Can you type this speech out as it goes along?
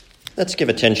Let's give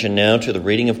attention now to the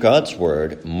reading of God's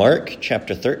Word, Mark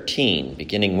chapter 13,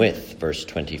 beginning with verse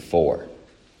 24.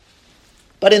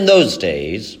 But in those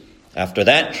days, after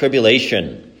that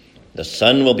tribulation, the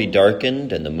sun will be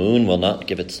darkened and the moon will not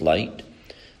give its light.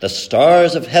 The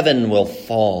stars of heaven will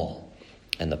fall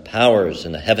and the powers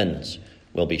in the heavens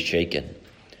will be shaken.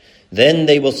 Then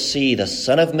they will see the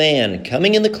Son of Man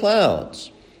coming in the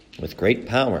clouds with great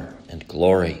power and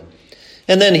glory.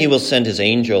 And then he will send his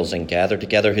angels and gather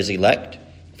together his elect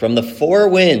from the four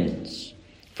winds,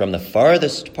 from the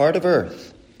farthest part of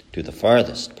earth to the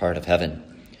farthest part of heaven.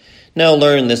 Now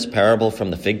learn this parable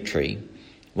from the fig tree.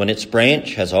 When its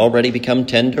branch has already become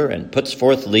tender and puts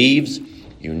forth leaves,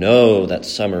 you know that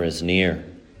summer is near.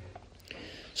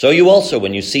 So you also,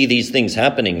 when you see these things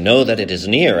happening, know that it is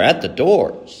near at the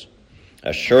doors.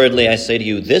 Assuredly, I say to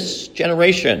you, this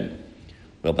generation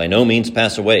will by no means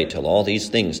pass away till all these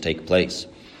things take place.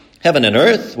 Heaven and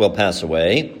earth will pass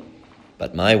away,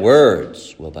 but my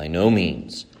words will by no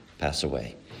means pass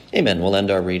away. Amen. We'll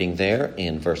end our reading there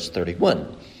in verse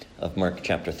 31 of Mark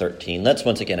chapter 13. Let's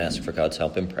once again ask for God's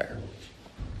help in prayer.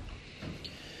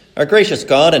 Our gracious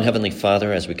God and Heavenly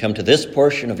Father, as we come to this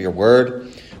portion of your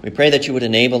word, we pray that you would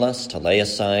enable us to lay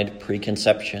aside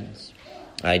preconceptions,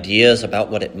 ideas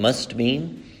about what it must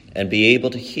mean, and be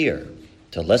able to hear,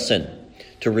 to listen,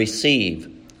 to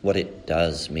receive what it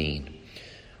does mean.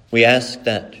 We ask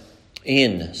that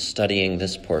in studying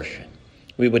this portion,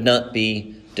 we would not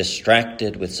be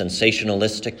distracted with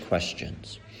sensationalistic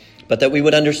questions, but that we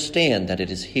would understand that it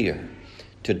is here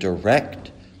to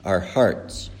direct our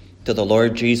hearts to the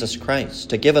Lord Jesus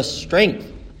Christ, to give us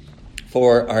strength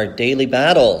for our daily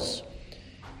battles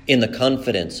in the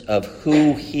confidence of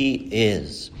who he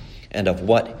is and of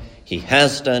what he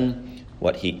has done,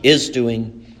 what he is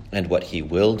doing, and what he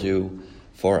will do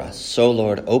for us. So,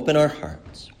 Lord, open our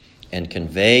hearts and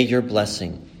convey your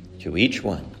blessing to each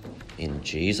one. In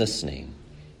Jesus' name,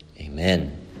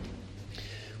 amen.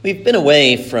 We've been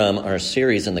away from our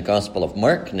series in the Gospel of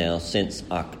Mark now since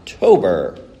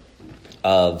October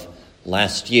of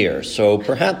last year. So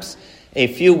perhaps a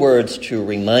few words to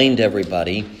remind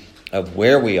everybody of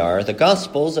where we are. The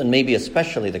Gospels, and maybe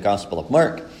especially the Gospel of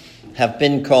Mark, have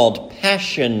been called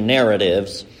passion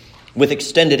narratives with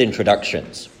extended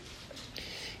introductions.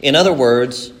 In other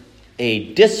words,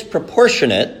 a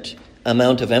disproportionate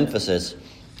amount of emphasis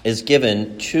is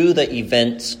given to the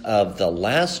events of the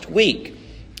last week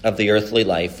of the earthly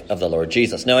life of the Lord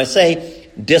Jesus. Now, I say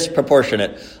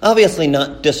disproportionate, obviously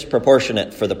not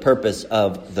disproportionate for the purpose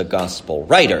of the gospel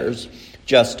writers,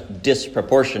 just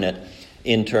disproportionate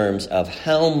in terms of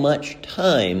how much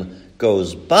time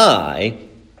goes by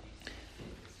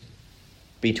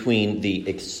between the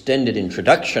extended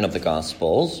introduction of the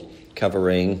Gospels,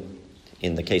 covering,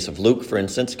 in the case of Luke, for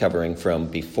instance, covering from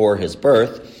before his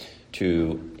birth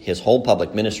to his whole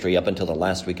public ministry up until the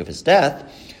last week of his death,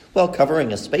 well,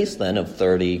 covering a space then of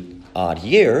 30-odd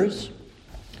years.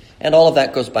 And all of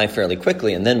that goes by fairly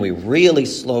quickly, and then we really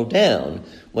slow down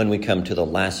when we come to the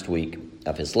last week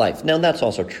of his life. Now, that's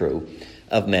also true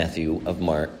of Matthew, of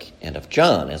Mark, and of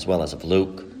John, as well as of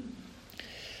Luke.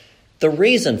 The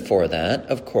reason for that,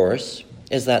 of course,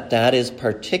 is that is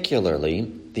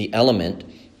particularly the element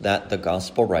that the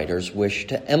gospel writers wish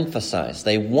to emphasize.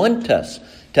 They want us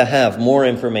to have more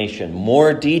information,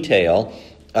 more detail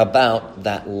about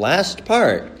that last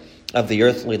part of the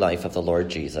earthly life of the Lord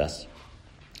Jesus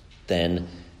than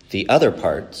the other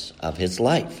parts of his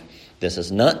life. This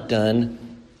is not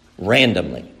done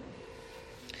randomly.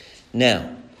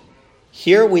 Now,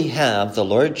 here we have the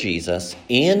Lord Jesus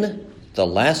in the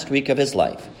last week of his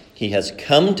life. He has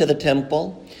come to the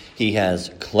temple. He has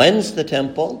cleansed the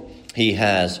temple. He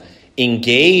has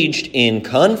engaged in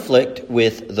conflict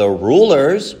with the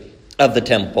rulers of the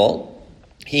temple.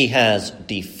 He has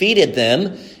defeated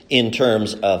them in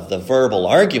terms of the verbal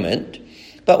argument.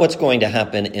 But what's going to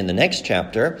happen in the next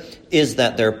chapter is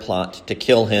that their plot to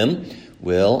kill him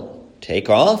will take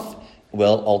off,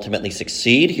 will ultimately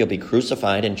succeed. He'll be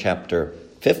crucified in chapter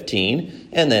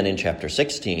 15, and then in chapter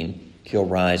 16, he'll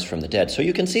rise from the dead. So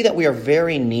you can see that we are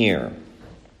very near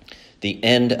the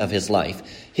end of his life.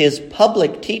 His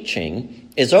public teaching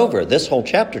is over. This whole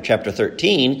chapter, chapter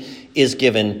 13, is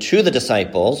given to the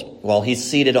disciples while he's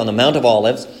seated on the Mount of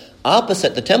Olives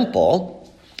opposite the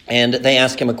temple, and they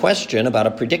ask him a question about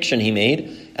a prediction he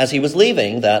made as he was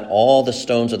leaving, that all the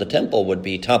stones of the temple would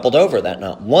be toppled over, that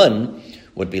not one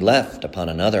would be left upon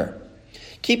another.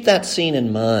 Keep that scene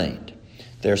in mind.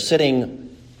 They're sitting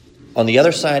on the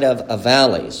other side of a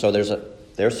valley. So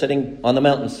they're sitting on the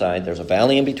mountainside. There's a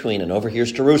valley in between, and over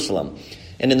here's Jerusalem.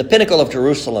 And in the pinnacle of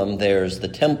Jerusalem, there's the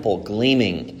temple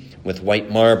gleaming with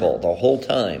white marble the whole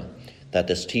time that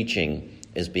this teaching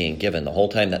is being given, the whole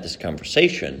time that this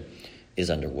conversation is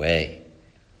underway.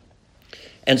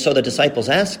 And so the disciples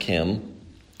ask him,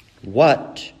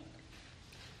 what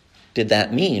did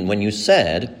that mean when you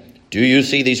said, do you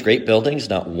see these great buildings?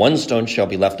 Not one stone shall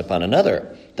be left upon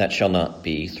another that shall not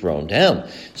be thrown down.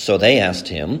 So they asked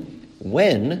him,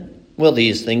 when will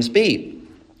these things be?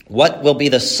 What will be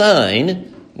the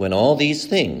sign when all these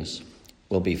things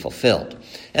will be fulfilled?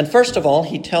 And first of all,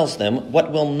 he tells them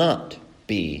what will not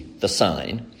be the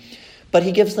sign, but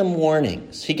he gives them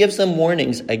warnings. He gives them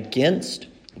warnings against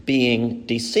being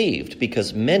deceived,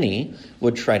 because many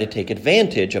would try to take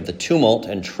advantage of the tumult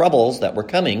and troubles that were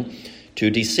coming to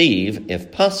deceive,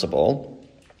 if possible,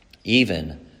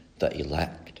 even the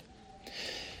elect.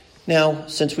 Now,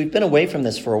 since we've been away from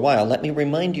this for a while, let me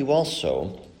remind you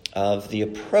also of the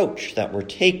approach that we're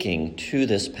taking to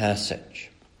this passage.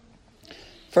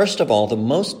 First of all, the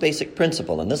most basic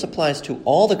principle, and this applies to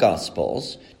all the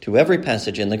Gospels, to every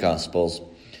passage in the Gospels,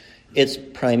 it's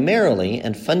primarily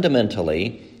and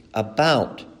fundamentally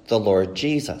about the Lord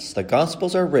Jesus. The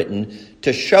Gospels are written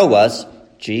to show us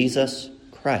Jesus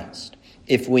Christ.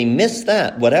 If we miss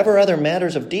that, whatever other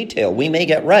matters of detail we may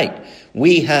get right,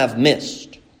 we have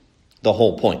missed the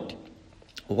whole point.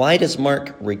 Why does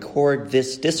Mark record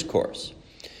this discourse?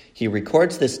 He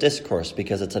records this discourse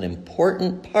because it's an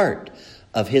important part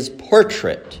of his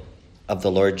portrait of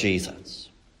the Lord Jesus.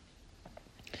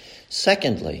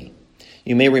 Secondly,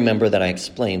 you may remember that I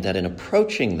explained that in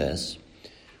approaching this,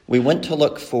 we went to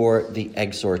look for the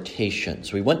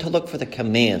exhortations. We went to look for the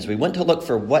commands. We went to look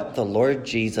for what the Lord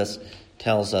Jesus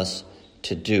tells us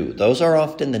to do. Those are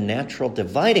often the natural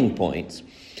dividing points.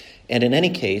 And in any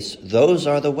case, those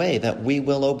are the way that we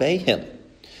will obey him.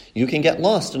 You can get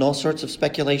lost in all sorts of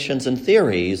speculations and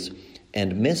theories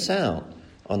and miss out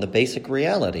on the basic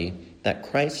reality that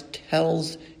Christ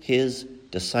tells his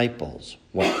disciples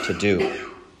what to do.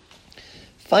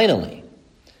 Finally,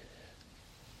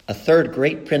 a third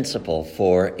great principle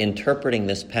for interpreting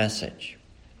this passage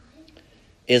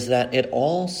is that it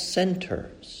all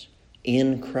centers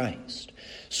in Christ.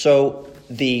 So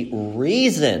the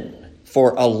reason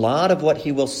for a lot of what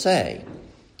he will say,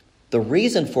 the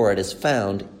reason for it is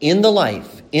found in the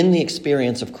life, in the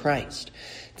experience of Christ.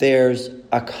 There's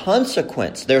a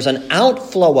consequence, there's an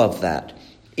outflow of that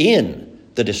in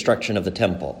the destruction of the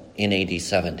temple in AD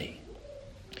 70.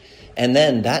 And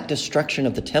then that destruction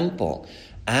of the temple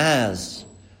as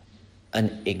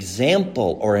an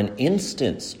example or an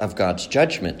instance of God's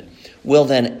judgment will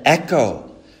then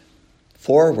echo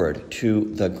forward to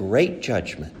the great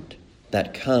judgment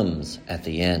that comes at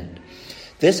the end.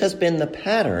 This has been the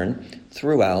pattern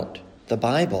throughout the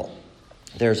Bible.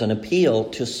 There's an appeal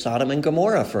to Sodom and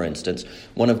Gomorrah, for instance,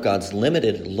 one of God's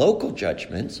limited local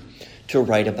judgments, to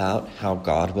write about how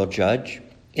God will judge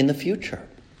in the future.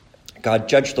 God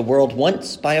judged the world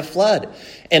once by a flood,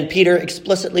 and Peter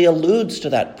explicitly alludes to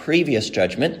that previous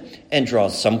judgment and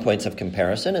draws some points of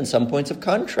comparison and some points of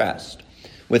contrast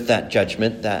with that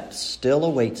judgment that still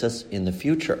awaits us in the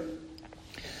future.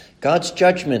 God's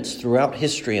judgments throughout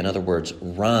history, in other words,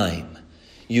 rhyme.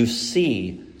 You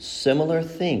see similar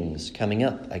things coming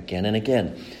up again and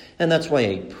again. And that's why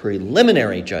a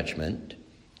preliminary judgment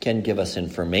can give us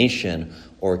information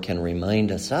or can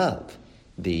remind us of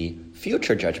the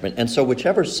future judgment. And so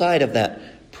whichever side of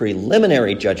that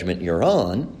preliminary judgment you're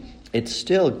on, it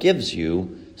still gives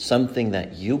you something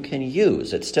that you can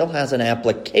use. It still has an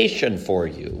application for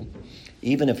you,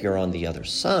 even if you're on the other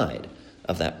side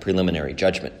of that preliminary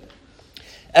judgment.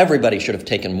 Everybody should have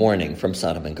taken warning from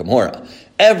Sodom and Gomorrah.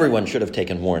 Everyone should have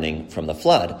taken warning from the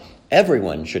flood.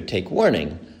 Everyone should take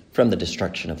warning from the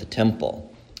destruction of the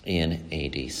temple in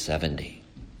AD 70.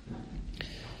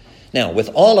 Now, with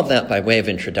all of that by way of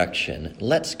introduction,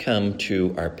 let's come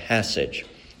to our passage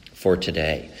for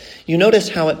today. You notice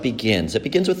how it begins. It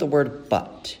begins with the word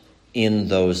 "but" in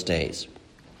those days.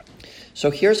 So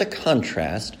here's a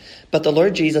contrast, but the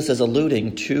Lord Jesus is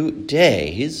alluding to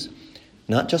days,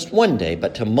 not just one day,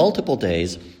 but to multiple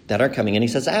days that are coming. And he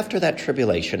says, after that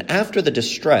tribulation, after the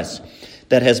distress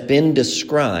that has been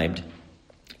described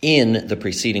in the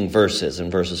preceding verses,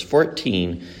 in verses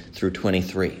 14 through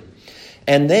 23.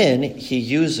 And then he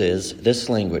uses this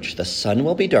language: the sun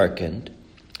will be darkened,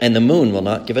 and the moon will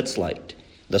not give its light.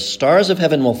 The stars of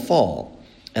heaven will fall,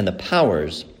 and the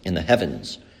powers in the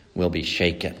heavens will be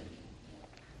shaken.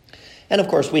 And of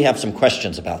course, we have some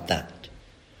questions about that.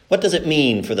 What does it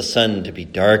mean for the sun to be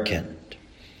darkened?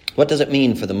 What does it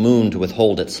mean for the moon to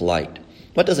withhold its light?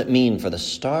 What does it mean for the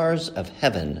stars of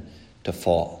heaven to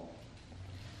fall?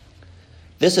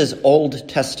 This is Old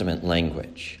Testament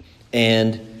language,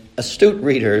 and astute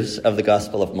readers of the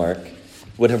Gospel of Mark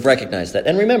would have recognized that.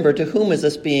 And remember, to whom is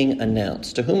this being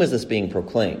announced? To whom is this being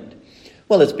proclaimed?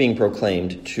 Well, it's being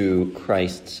proclaimed to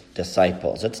Christ's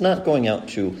disciples. It's not going out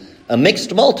to a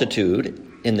mixed multitude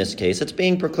in this case. It's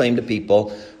being proclaimed to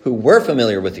people who were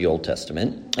familiar with the Old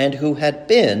Testament and who had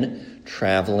been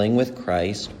traveling with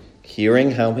Christ,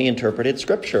 hearing how he interpreted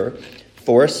Scripture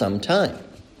for some time.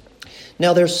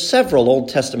 Now, there's several Old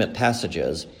Testament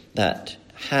passages that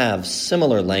have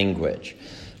similar language,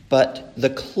 but the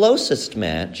closest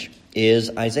match is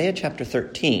Isaiah chapter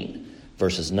 13,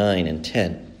 verses 9 and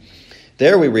 10.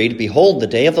 There we read, "Behold, the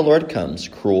day of the Lord comes,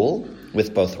 cruel,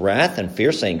 with both wrath and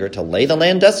fierce anger, to lay the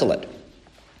land desolate.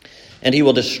 And he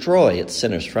will destroy its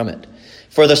sinners from it.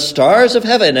 For the stars of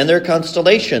heaven and their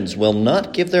constellations will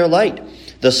not give their light.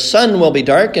 The sun will be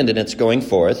darkened in its going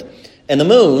forth, and the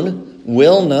moon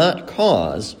will not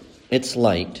cause its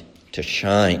light to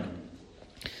shine."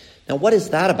 Now, what is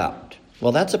that about?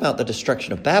 Well, that's about the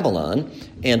destruction of Babylon,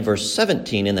 and verse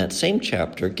 17 in that same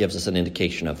chapter gives us an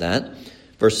indication of that.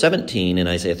 Verse 17 in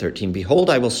Isaiah 13, "Behold,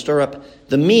 I will stir up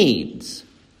the Medes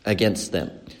against them."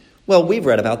 Well, we've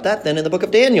read about that then in the book of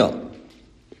Daniel.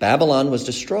 Babylon was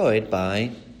destroyed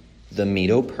by the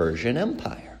Medo-Persian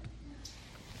Empire.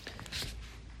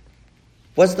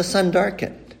 Was the sun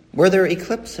darkened? Were there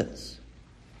eclipses?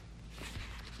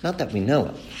 Not that we know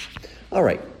of. All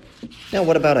right. Now,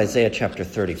 what about Isaiah chapter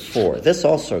 34? This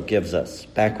also gives us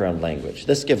background language.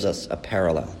 This gives us a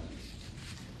parallel.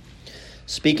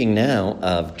 Speaking now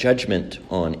of judgment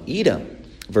on Edom,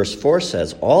 verse 4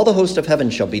 says, "All the host of heaven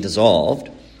shall be dissolved,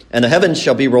 and the heavens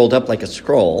shall be rolled up like a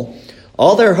scroll.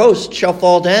 All their hosts shall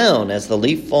fall down as the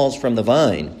leaf falls from the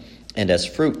vine, and as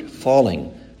fruit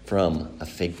falling from a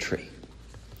fig tree."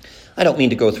 I don't mean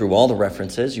to go through all the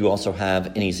references. You also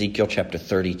have in Ezekiel chapter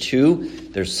 32,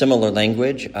 there's similar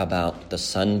language about the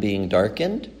sun being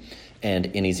darkened. And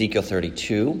in Ezekiel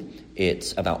 32,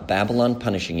 it's about Babylon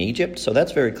punishing Egypt. So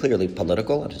that's very clearly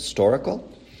political and historical.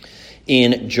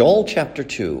 In Joel chapter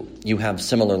 2, you have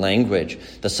similar language.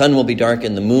 The sun will be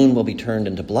darkened, the moon will be turned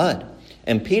into blood.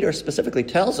 And Peter specifically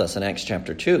tells us in Acts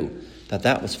chapter 2 that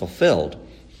that was fulfilled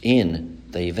in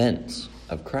the events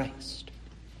of Christ.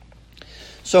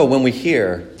 So when we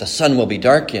hear the sun will be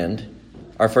darkened,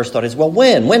 our first thought is, well,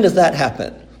 when? When does that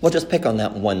happen? We'll just pick on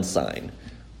that one sign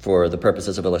for the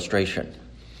purposes of illustration.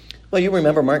 Well, you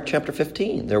remember Mark chapter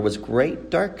 15. There was great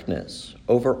darkness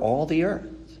over all the earth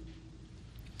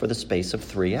for the space of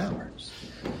 3 hours.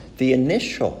 The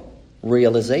initial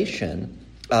realization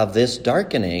of this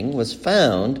darkening was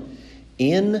found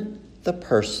in the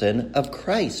person of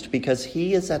Christ, because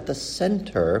he is at the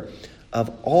center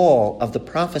of all of the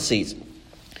prophecies.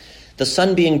 The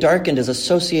sun being darkened is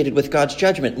associated with God's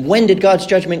judgment. When did God's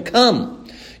judgment come?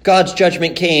 God's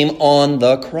judgment came on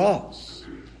the cross.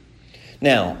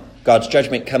 Now, God's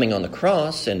judgment coming on the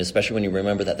cross, and especially when you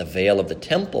remember that the veil of the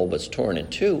temple was torn in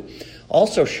two,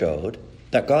 also showed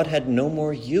that God had no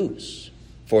more use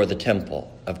for the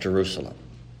temple of Jerusalem.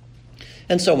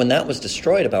 And so when that was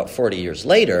destroyed about 40 years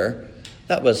later,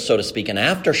 that was, so to speak, an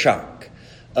aftershock,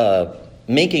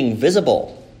 making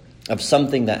visible of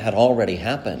something that had already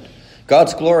happened.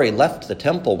 God's glory left the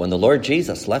temple when the Lord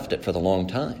Jesus left it for the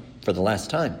last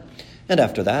time. And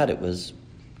after that, it was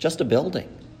just a building.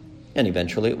 And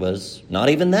eventually it was not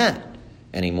even that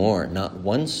anymore. Not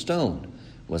one stone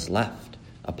was left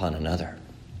upon another.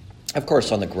 Of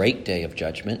course, on the great day of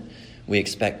judgment, we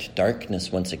expect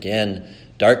darkness once again,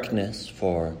 darkness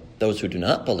for those who do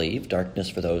not believe, darkness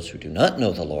for those who do not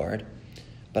know the Lord,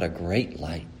 but a great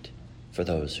light for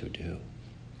those who do.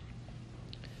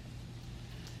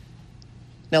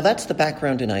 Now that's the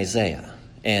background in Isaiah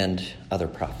and other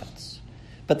prophets.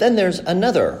 But then there's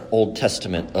another Old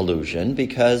Testament allusion,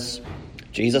 because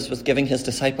Jesus was giving his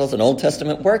disciples an Old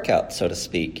Testament workout, so to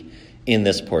speak, in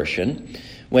this portion,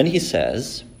 when he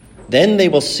says, "Then they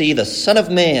will see the Son of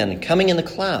Man coming in the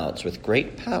clouds with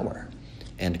great power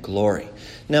and glory."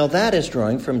 Now that is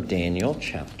drawing from Daniel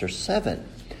chapter 7,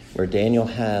 where Daniel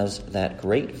has that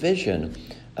great vision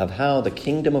of how the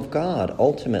kingdom of God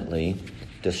ultimately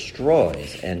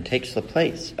destroys and takes the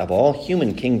place of all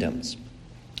human kingdoms.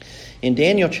 In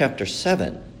Daniel chapter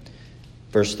 7,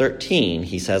 verse 13,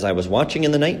 he says, "I was watching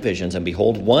in the night visions, and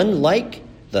behold, one like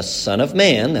the Son of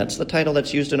Man," that's the title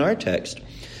that's used in our text,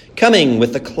 "coming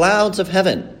with the clouds of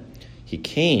heaven. He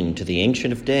came to the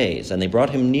Ancient of Days, and they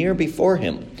brought him near before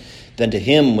him. Then to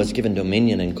him was given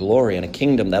dominion and glory and a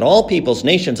kingdom, that all peoples,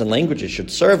 nations, and languages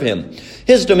should serve him.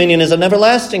 His dominion is an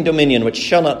everlasting dominion which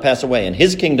shall not pass away, and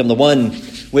his kingdom the one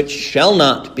which shall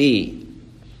not be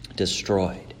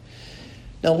destroyed."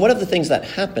 Now, one of the things that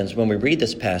happens when we read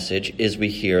this passage is we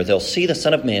hear, "They'll see the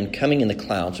Son of Man coming in the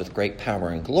clouds with great power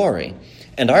and glory."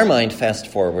 And our mind fast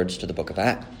forwards to the book of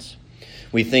Acts.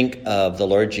 We think of the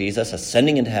Lord Jesus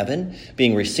ascending into heaven,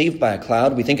 being received by a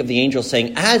cloud. We think of the angels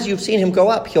saying, as you've seen him go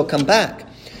up, he'll come back.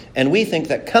 And we think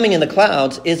that coming in the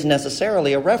clouds is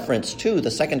necessarily a reference to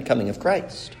the second coming of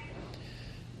Christ.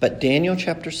 But Daniel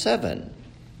chapter 7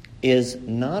 is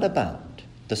not about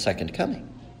the second coming.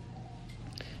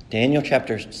 Daniel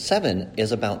chapter 7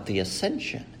 is about the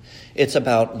ascension. It's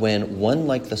about when one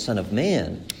like the Son of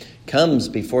Man comes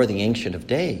before the Ancient of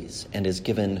Days and is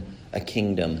given a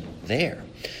kingdom there.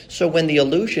 So when the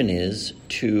allusion is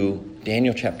to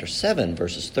Daniel chapter 7,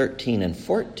 verses 13 and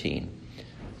 14,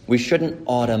 we shouldn't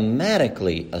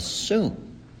automatically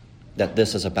assume that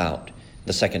this is about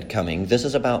the second coming. This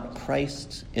is about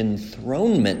Christ's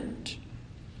enthronement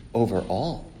over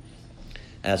all.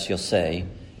 As he'll say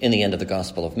in the end of the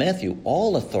Gospel of Matthew,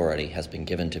 all authority has been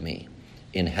given to me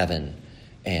in heaven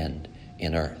and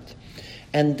in earth.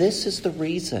 And this is the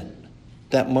reason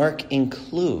that Mark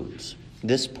includes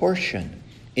this portion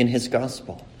in his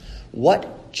gospel.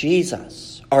 What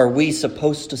Jesus are we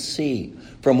supposed to see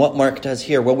from what Mark does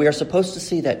here? Well, we are supposed to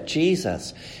see that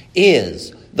Jesus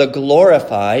is the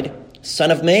glorified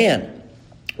Son of Man.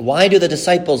 Why do the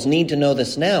disciples need to know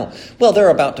this now? Well, they're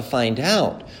about to find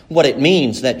out what it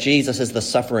means that Jesus is the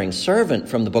suffering servant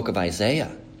from the book of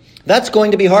Isaiah. That's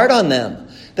going to be hard on them.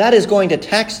 That is going to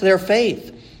tax their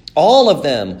faith. All of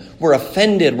them were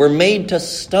offended, were made to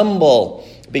stumble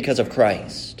because of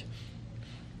Christ.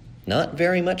 Not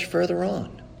very much further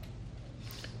on.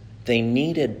 They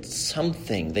needed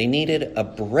something. They needed a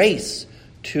brace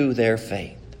to their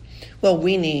faith. Well,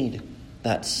 we need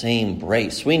that same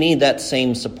brace. We need that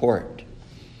same support.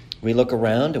 We look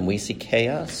around and we see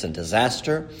chaos and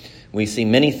disaster. We see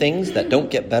many things that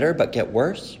don't get better but get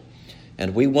worse.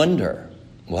 And we wonder,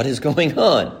 what is going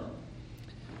on?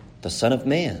 The Son of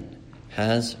Man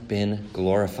has been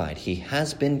glorified. He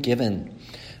has been given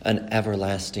an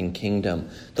everlasting kingdom.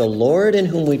 The Lord in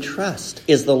whom we trust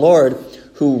is the Lord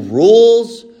who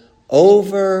rules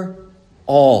over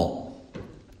all.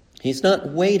 He's not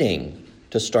waiting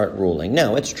to start ruling.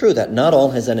 Now, it's true that not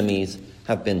all his enemies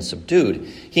have been subdued.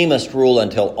 He must rule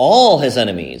until all his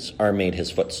enemies are made his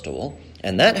footstool,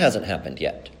 and that hasn't happened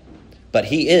yet. But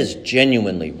he is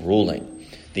genuinely ruling.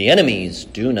 The enemies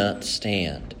do not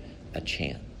stand a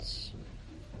chance.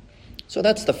 So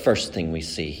that's the first thing we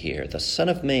see here. The Son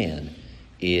of Man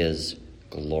is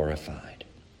glorified.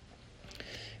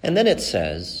 And then it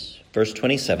says, verse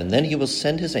 27, then he will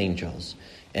send his angels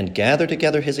and gather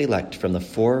together his elect from the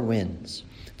four winds,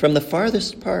 from the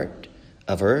farthest part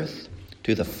of earth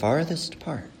to the farthest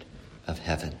part of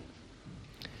heaven.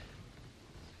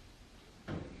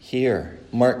 Here,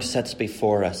 Mark sets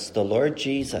before us the Lord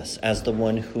Jesus as the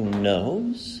one who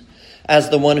knows, as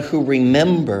the one who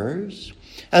remembers,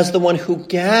 as the one who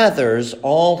gathers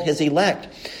all his elect.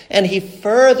 And he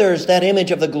furthers that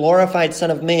image of the glorified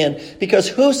Son of Man, because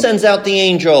who sends out the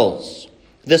angels?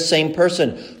 This same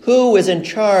person. Who is in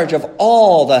charge of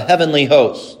all the heavenly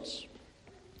hosts?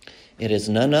 It is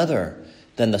none other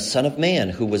than the Son of Man,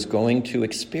 who was going to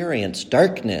experience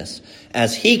darkness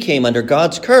as he came under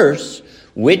God's curse,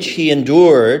 which he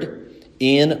endured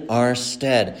in our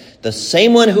stead. The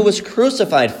same one who was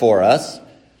crucified for us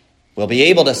will be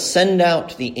able to send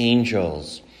out the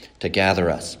angels to gather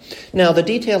us. Now, the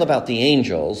detail about the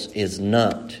angels is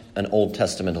not an Old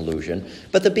Testament allusion,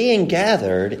 but the being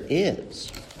gathered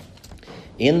is.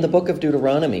 In the book of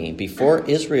Deuteronomy, before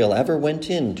Israel ever went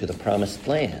into the promised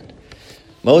land,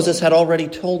 Moses had already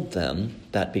told them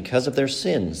that because of their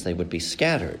sins they would be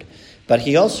scattered. But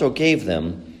he also gave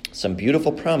them some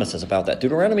beautiful promises about that.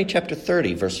 Deuteronomy chapter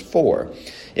 30, verse 4.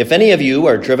 If any of you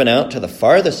are driven out to the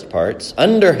farthest parts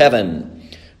under heaven,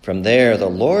 from there the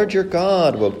Lord your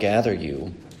God will gather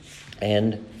you,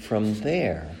 and from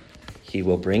there he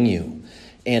will bring you.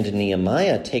 And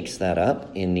Nehemiah takes that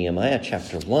up in Nehemiah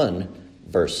chapter 1,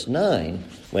 verse 9,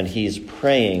 when he's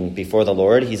praying before the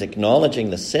Lord. He's acknowledging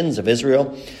the sins of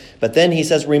Israel. But then he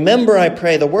says, remember, I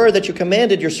pray, the word that you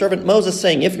commanded your servant Moses,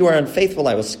 saying, if you are unfaithful,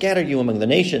 I will scatter you among the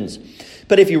nations.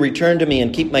 But if you return to me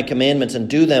and keep my commandments and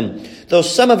do them, though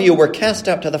some of you were cast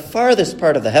out to the farthest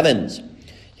part of the heavens,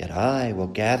 yet I will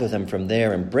gather them from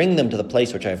there and bring them to the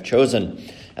place which I have chosen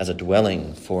as a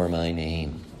dwelling for my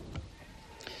name.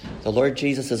 The Lord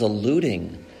Jesus is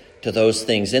alluding to those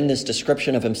things in this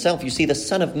description of himself. You see, the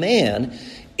Son of Man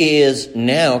is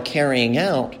now carrying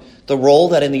out the role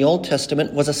that in the Old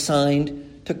Testament was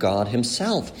assigned to God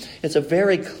himself. It's a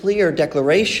very clear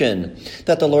declaration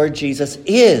that the Lord Jesus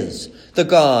is the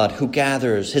God who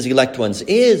gathers his elect ones,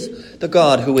 is the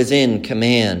God who is in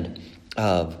command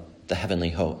of the heavenly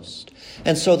host.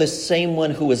 And so this same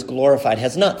one who is glorified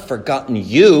has not forgotten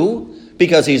you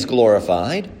because he's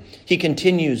glorified. He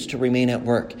continues to remain at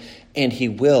work, and he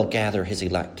will gather his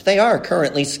elect. They are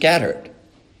currently scattered.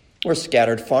 We're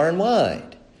scattered far and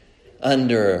wide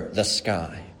under the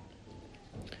sky.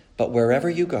 But wherever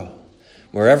you go,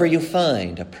 wherever you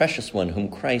find a precious one whom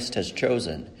Christ has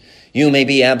chosen, you may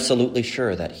be absolutely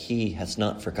sure that he has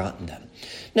not forgotten them.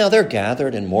 Now, they're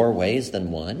gathered in more ways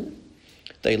than one.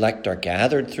 The elect are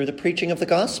gathered through the preaching of the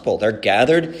gospel. They're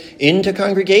gathered into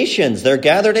congregations. They're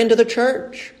gathered into the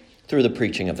church through the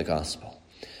preaching of the gospel.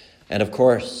 And of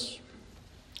course,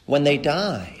 when they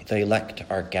die, the elect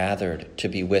are gathered to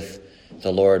be with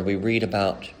the Lord. We read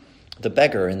about the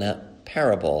beggar in that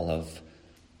parable of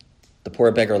the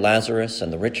poor beggar Lazarus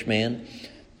and the rich man,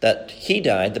 that he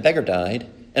died, the beggar died,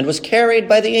 and was carried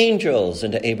by the angels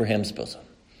into Abraham's bosom.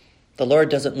 The Lord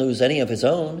doesn't lose any of his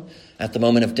own at the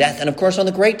moment of death. And of course, on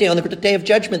the great day, on the day of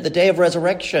judgment, the day of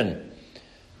resurrection,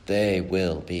 they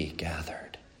will be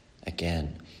gathered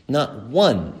again. Not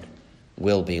one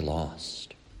will be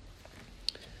lost.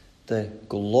 The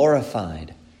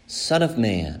glorified Son of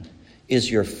Man is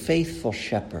your faithful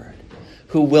shepherd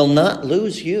who will not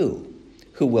lose you,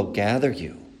 who will gather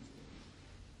you,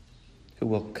 who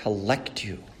will collect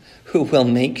you, who will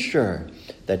make sure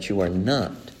that you are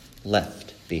not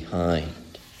left behind.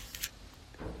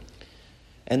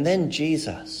 And then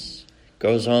Jesus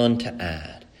goes on to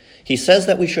add. He says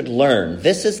that we should learn.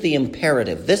 This is the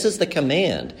imperative. This is the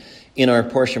command in our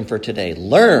portion for today.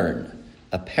 Learn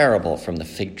a parable from the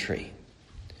fig tree.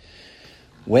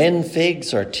 When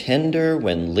figs are tender,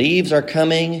 when leaves are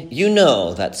coming, you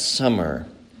know that summer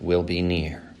will be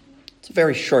near. It's a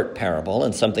very short parable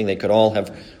and something they could all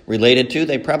have related to.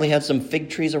 They probably had some fig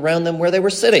trees around them where they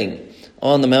were sitting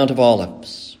on the Mount of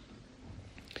Olives.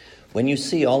 When you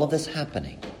see all of this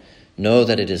happening, know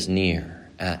that it is near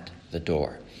at the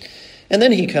door. And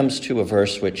then he comes to a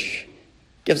verse which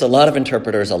gives a lot of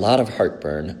interpreters a lot of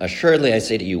heartburn. Assuredly, I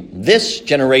say to you, this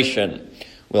generation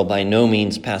will by no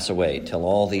means pass away till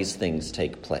all these things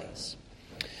take place.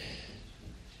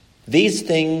 These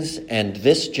things and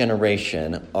this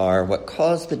generation are what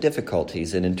caused the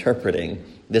difficulties in interpreting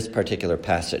this particular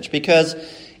passage. Because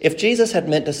if Jesus had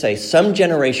meant to say some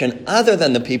generation other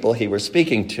than the people he was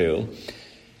speaking to,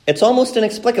 it's almost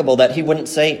inexplicable that he wouldn't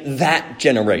say that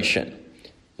generation.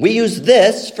 We use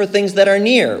this for things that are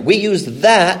near. We use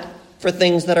that for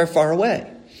things that are far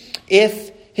away.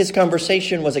 If his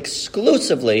conversation was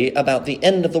exclusively about the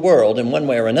end of the world in one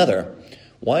way or another,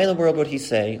 why in the world would he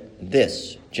say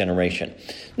this generation?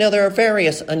 Now, there are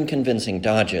various unconvincing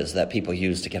dodges that people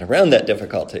use to get around that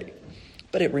difficulty,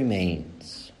 but it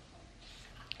remains.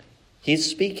 He's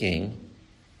speaking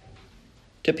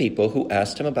to people who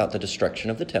asked him about the destruction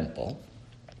of the temple.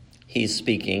 He's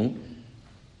speaking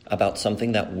about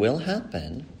something that will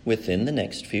happen within the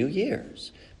next few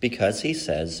years, because he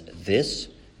says this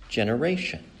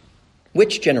generation.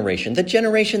 Which generation? The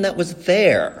generation that was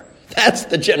there. That's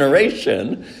the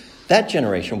generation. That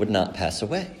generation would not pass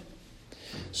away.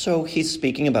 So he's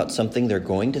speaking about something they're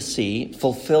going to see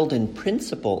fulfilled in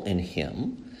principle in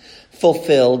him,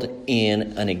 fulfilled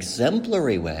in an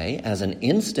exemplary way, as an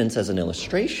instance, as an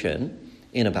illustration,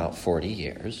 in about 40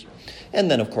 years.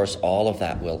 And then, of course, all of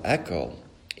that will echo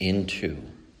into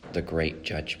the great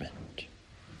judgment.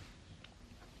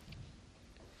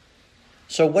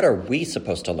 So what are we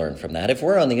supposed to learn from that if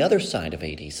we're on the other side of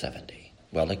AD 70?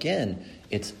 Well, again,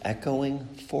 it's echoing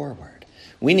forward.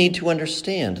 We need to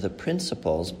understand the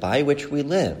principles by which we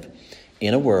live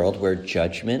in a world where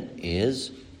judgment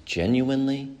is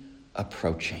genuinely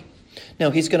approaching. Now,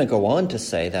 he's going to go on to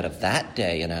say that of that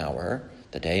day and hour,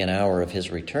 the day and hour of his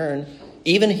return,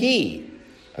 even he,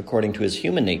 according to his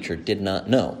human nature, did not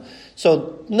know.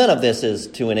 So none of this is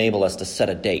to enable us to set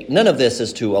a date. None of this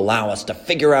is to allow us to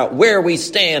figure out where we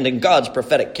stand in God's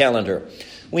prophetic calendar.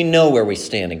 We know where we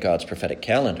stand in God's prophetic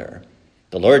calendar.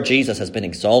 The Lord Jesus has been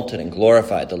exalted and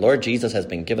glorified. The Lord Jesus has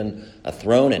been given a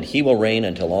throne, and he will reign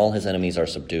until all his enemies are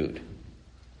subdued.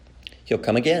 He'll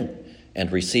come again and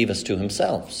receive us to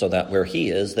himself, so that where he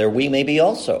is, there we may be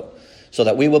also, so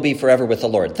that we will be forever with the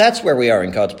Lord. That's where we are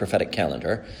in God's prophetic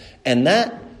calendar, and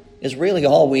that is really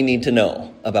all we need to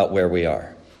know about where we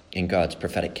are in God's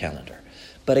prophetic calendar.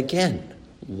 But again,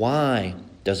 why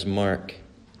does Mark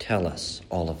tell us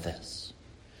all of this?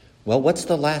 Well, what's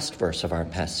the last verse of our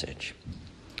passage?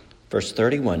 Verse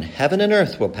 31, heaven and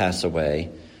earth will pass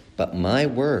away, but my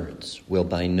words will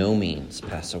by no means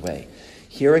pass away.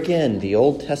 Here again, the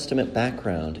Old Testament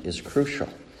background is crucial.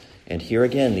 And here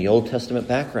again, the Old Testament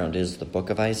background is the book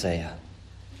of Isaiah.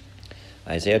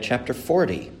 Isaiah chapter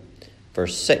 40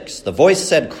 Verse 6, the voice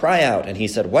said, "Cry out." And he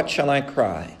said, "What shall I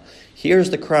cry?" Here's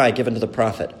the cry given to the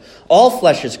prophet. "All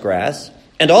flesh is grass,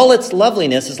 and all its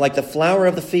loveliness is like the flower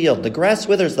of the field. The grass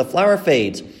withers, the flower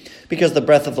fades, because the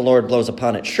breath of the Lord blows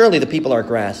upon it. Surely the people are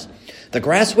grass. The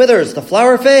grass withers, the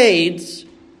flower fades,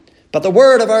 but the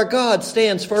word of our God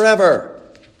stands forever."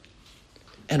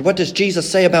 And what does Jesus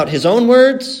say about his own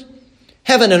words?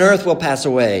 "Heaven and earth will pass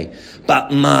away,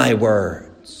 but my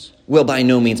words will by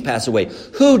no means pass away."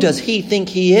 Who does he think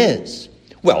he is?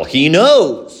 Well, he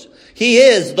knows. He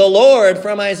is the Lord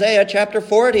from Isaiah chapter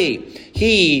 40.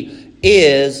 He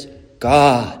is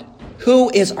God,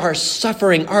 who is our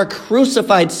suffering, our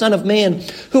crucified Son of Man,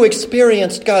 who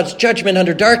experienced God's judgment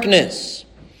under darkness.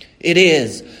 It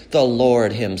is the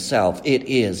Lord himself. It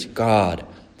is God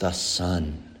the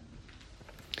Son.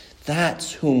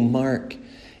 That's who Mark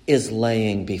is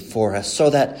laying before us, so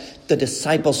that the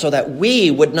disciples, so that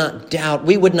we would not doubt,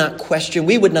 we would not question,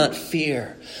 we would not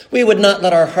fear. We would not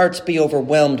let our hearts be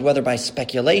overwhelmed, whether by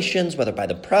speculations, whether by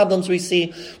the problems we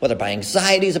see, whether by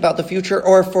anxieties about the future,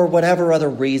 or for whatever other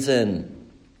reason.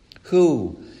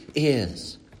 Who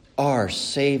is our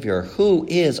Savior? Who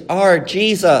is our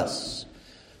Jesus?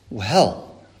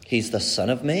 Well, he's the Son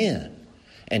of Man.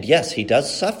 And yes, he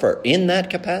does suffer in that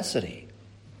capacity.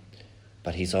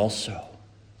 But he's also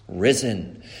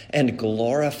risen and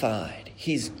glorified.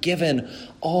 He's given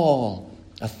all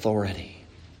authority.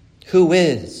 Who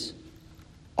is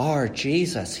our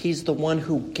Jesus? He's the one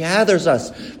who gathers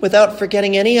us without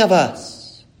forgetting any of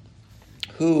us.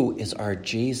 Who is our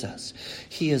Jesus?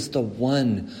 He is the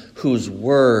one whose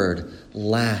word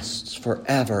lasts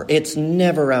forever. It's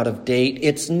never out of date.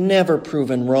 It's never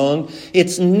proven wrong.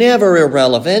 It's never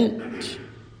irrelevant.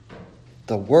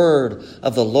 The word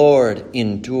of the Lord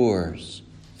endures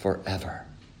forever.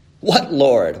 What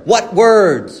Lord? What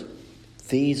words?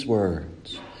 These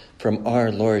words from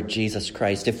our Lord Jesus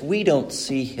Christ. If we don't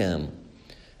see him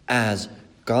as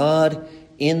God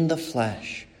in the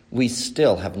flesh, we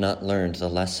still have not learned the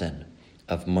lesson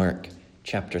of Mark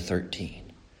chapter 13.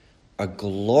 A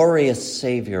glorious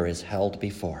Savior is held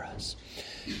before us.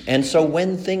 And so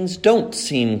when things don't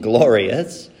seem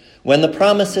glorious, when the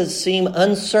promises seem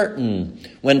uncertain,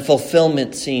 when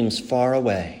fulfillment seems far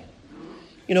away,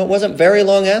 it wasn't very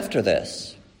long after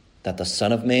this that the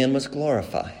Son of Man was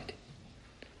glorified.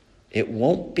 It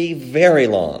won't be very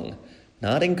long,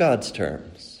 not in God's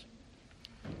terms,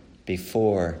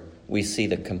 before we see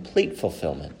the complete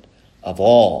fulfillment of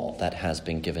all that has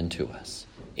been given to us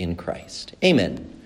in Christ. Amen.